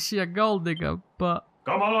ain't saying she a gold digger, but...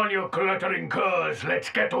 Come on, you glittering curs. Let's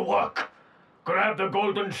get to work. Grab the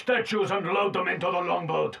golden statues and load them into the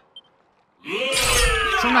longboat.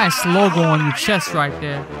 It's a nice logo on your chest right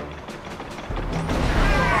there.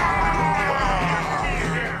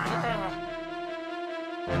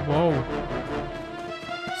 Whoa.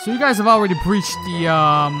 So you guys have already breached the,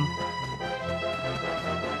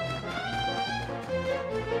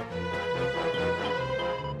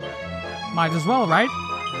 might as well, right?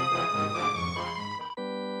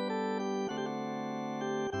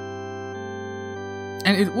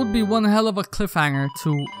 And it would be one hell of a cliffhanger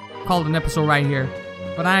to call it an episode right here.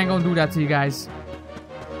 But I ain't gonna do that to you guys.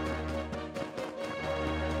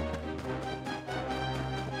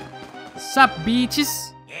 Sup, beaches?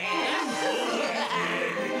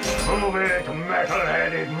 Prove it,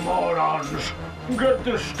 metal-headed morons! Get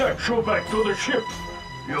the statue back to the ship!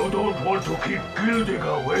 You don't want to keep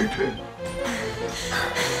Gildigger waiting.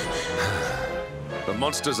 The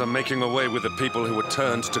monsters are making away with the people who were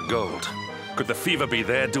turned to gold. Could the fever be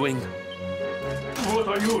their doing? What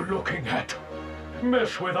are you looking at?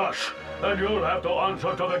 Mess with us, and you'll have to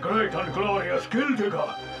answer to the great and glorious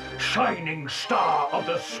Gildigger, shining star of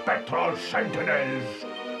the spectral sentinels.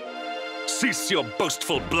 Cease your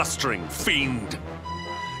boastful blustering, fiend!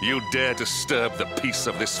 You dare disturb the peace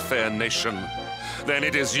of this fair nation? Then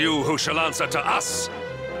it is you who shall answer to us!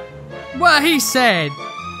 What he said!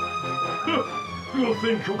 You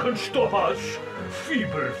think you can stop us?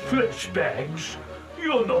 Feeble flesh bags?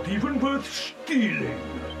 You're not even worth stealing.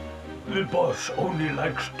 The boss only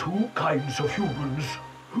likes two kinds of humans.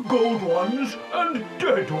 Gold ones and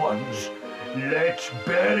dead ones. Let's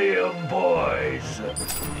bury 'em, boys.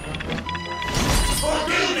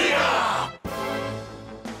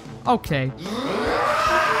 Okay.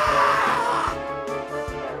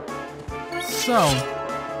 So.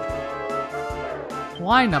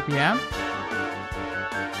 Lineup, yeah?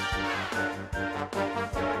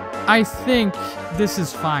 I think this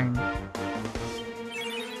is fine.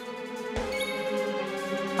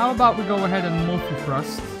 How about we go ahead and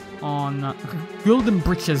multi-thrust on Gilden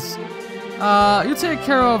Britches. You take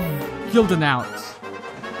care of Gilden out.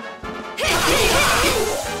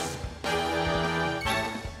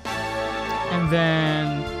 And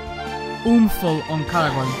then Oomful on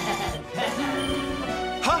Karagol.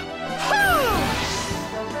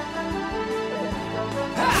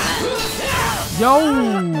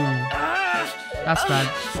 Yo! That's bad.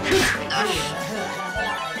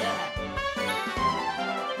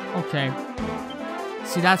 Okay.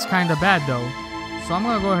 See, that's kind of bad though. So I'm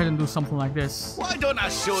gonna go ahead and do something like this. Why don't I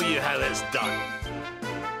show you how it's done?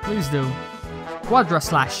 Please do. Quadra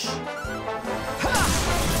Slash.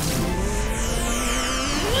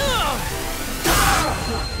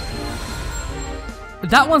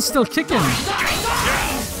 That one's still kicking.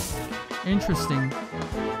 Interesting.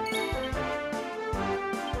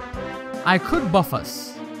 I could buff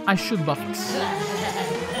us. I should buff us.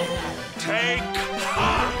 Take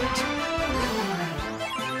heart.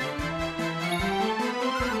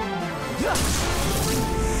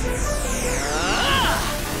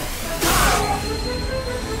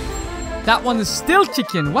 That one is still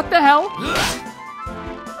kicking. What the hell?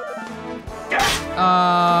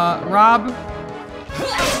 Rob,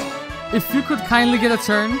 if you could kindly get a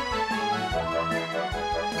turn.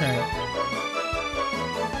 Okay.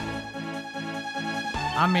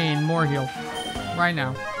 I mean, more heal. Right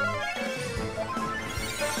now.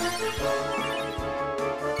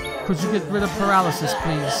 Could you get rid of paralysis,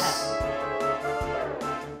 please?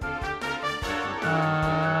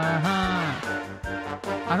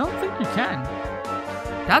 I don't think you can.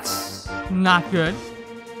 That's not good.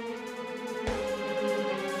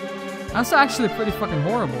 That's actually pretty fucking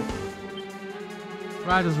horrible.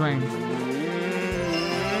 Rider's Range.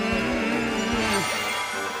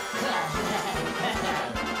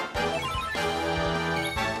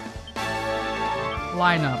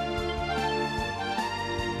 Line up.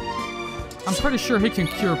 I'm pretty sure he can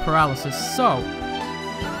cure paralysis, so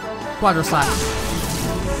Quadra Slash.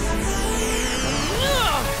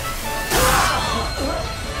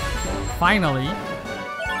 Finally.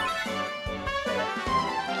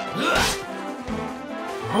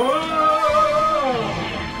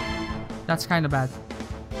 That's kind of bad.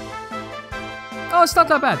 Oh, it's not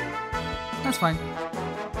that bad. That's fine.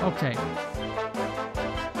 Okay.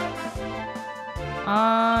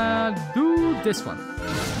 Do this one.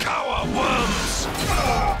 Cower worms.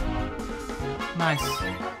 Nice.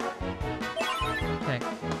 Okay.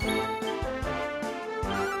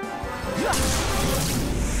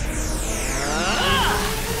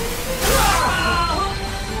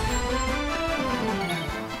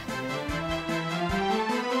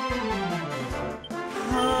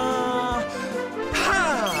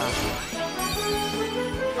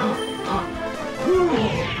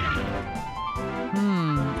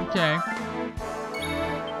 Okay.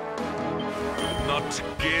 Not to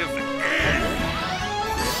give in.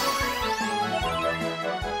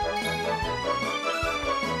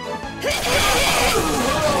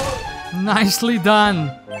 Nicely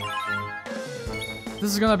done.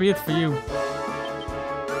 This is gonna be it for you.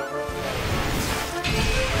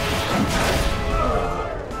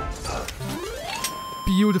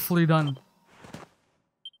 Beautifully done.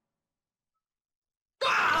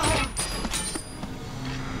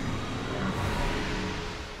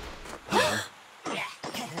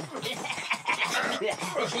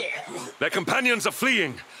 Their companions are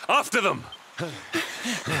fleeing. After them.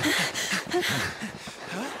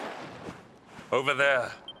 Over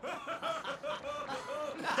there.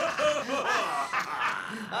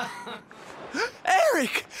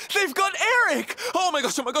 Eric! They've got Eric! Oh my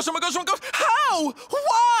gosh, oh my gosh, oh my gosh, oh my gosh! How?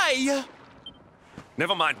 Why?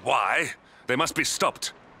 Never mind why. They must be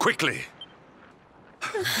stopped. Quickly.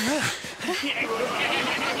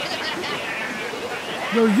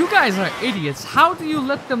 Yo, you guys are idiots. How do you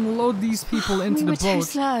let them load these people into the boat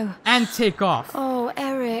slow. and take off? Oh,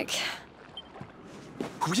 Eric.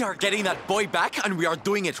 We are getting that boy back, and we are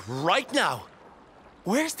doing it right now.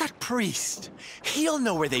 Where's that priest? He'll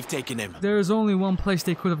know where they've taken him. There's only one place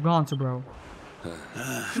they could have gone to, bro.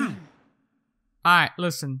 Alright,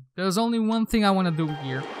 listen. There's only one thing I want to do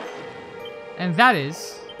here. And that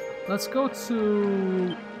is... Let's go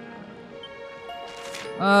to...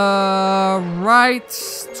 right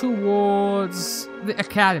towards the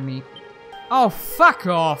academy. Oh, fuck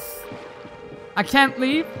off. I can't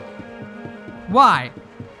leave? Why?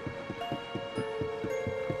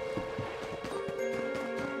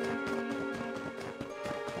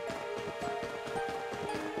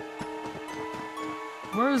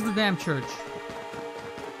 Where is the damn church?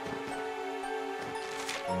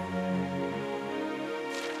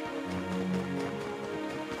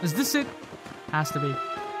 Is this it? Has to be.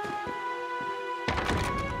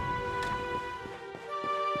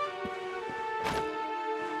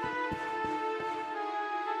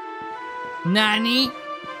 Nani?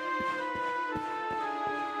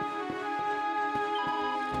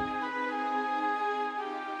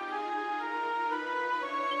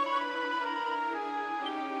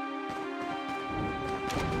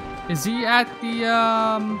 Is he at the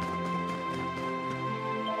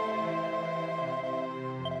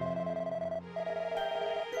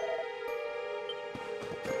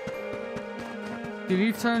Did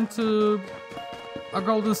he turn to a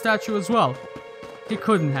golden statue as well? He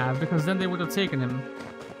couldn't have, because then they would have taken him.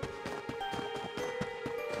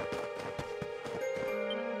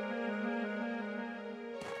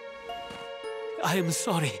 I am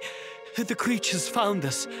sorry. The creatures found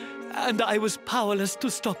us, and I was powerless to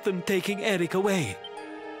stop them taking Eric away.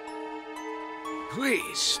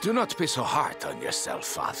 Please, do not be so hard on yourself,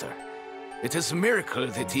 Father. It is a miracle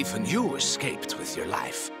that even you escaped with your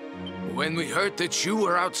life. When we heard that you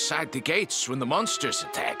were outside the gates when the monsters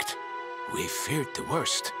attacked, we feared the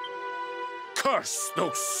worst. Curse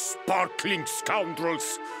those sparkling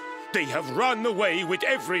scoundrels! They have run away with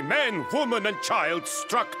every man, woman, and child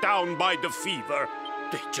struck down by the fever.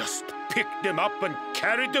 They just picked them up and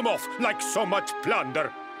carried them off like so much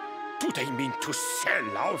plunder. Do they mean to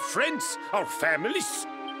sell our friends, our families?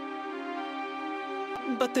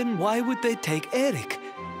 But then why would they take Eric?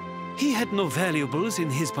 He had no valuables in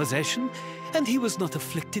his possession, and he was not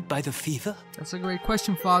afflicted by the fever. That's a great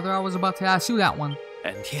question, Father. I was about to ask you that one.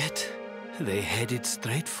 And yet, they headed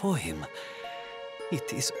straight for him.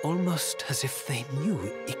 It is almost as if they knew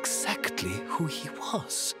exactly who he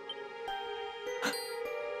was.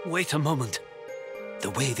 Wait a moment. The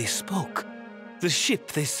way they spoke, the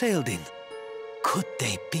ship they sailed in, could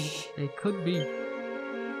they be? They could be.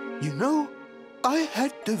 You know, I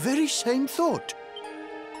had the very same thought.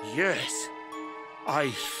 Yes. I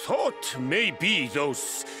thought maybe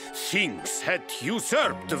those things had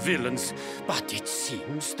usurped the villains, but it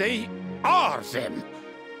seems they are them.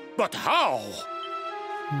 But how?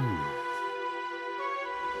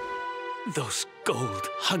 Those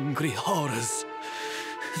gold-hungry horrors.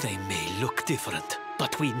 They may look different,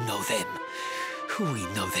 but we know them. We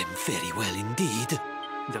know them very well indeed.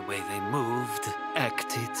 The way they moved,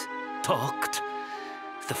 acted, talked.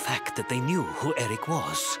 The fact that they knew who Eric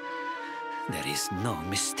was. There is no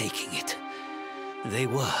mistaking it. They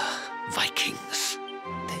were Vikings.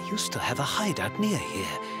 They used to have a hideout near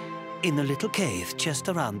here, in a little cave just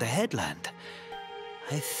around the headland.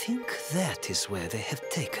 I think that is where they have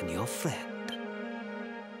taken your friend.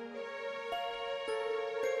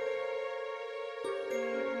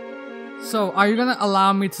 So, are you gonna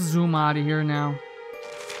allow me to zoom out of here now?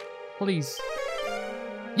 Please.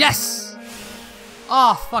 Yes!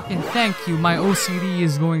 Oh, fucking thank you. My OCD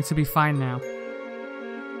is going to be fine now.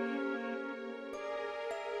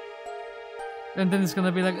 And then it's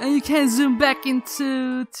gonna be like, oh, you can't zoom back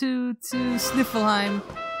into Sniffelheim.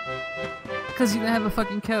 Because you don't have a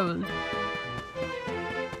fucking code.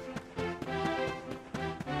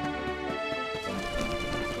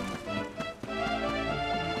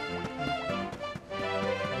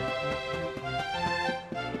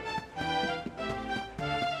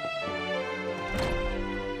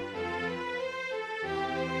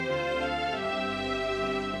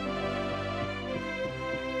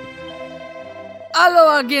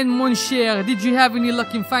 Hello again, mon cher. Did you have any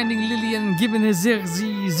luck in finding Lillian and giving her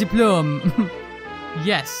the diploma?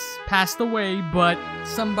 Yes, passed away, but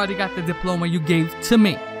somebody got the diploma you gave to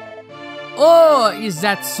me. Oh, is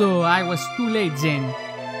that so? I was too late then.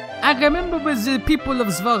 I remember when the people of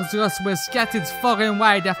Svartros were scattered far and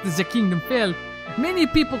wide after the kingdom fell. Many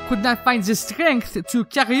people could not find the strength to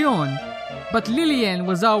carry on. But Lillian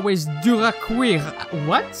was always dura queer.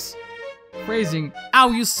 What? Phrasing, how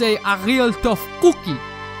you say a real tough cookie.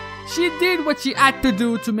 She did what she had to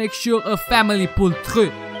do to make sure her family pulled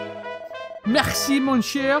through. Merci, mon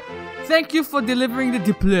cher. Thank you for delivering the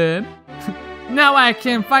diploma. Now I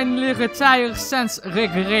can finally retire sans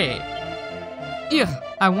regret. Here,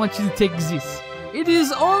 I want you to take this. It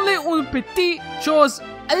is only une petite chose,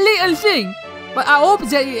 a little thing, but I hope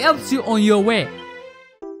that it helps you on your way.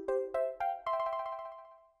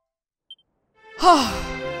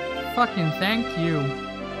 Fucking thank you.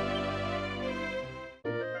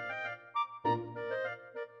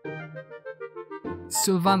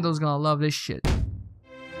 Sylvando's gonna love this shit.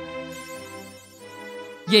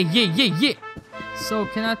 Yeah. So,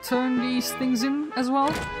 can I turn these things in as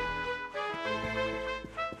well?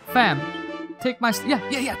 Fam, take my...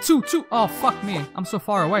 Yeah, 2. Oh, fuck me. I'm so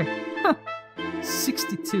far away.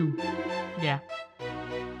 62. Yeah.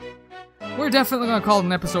 We're definitely gonna call it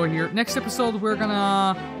an episode here. Next episode, we're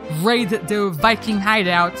gonna raid the Viking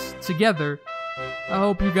hideout together. I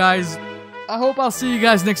hope I'll see you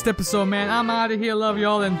guys next episode, man. I'm out of here. Love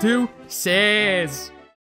y'all, and deuces.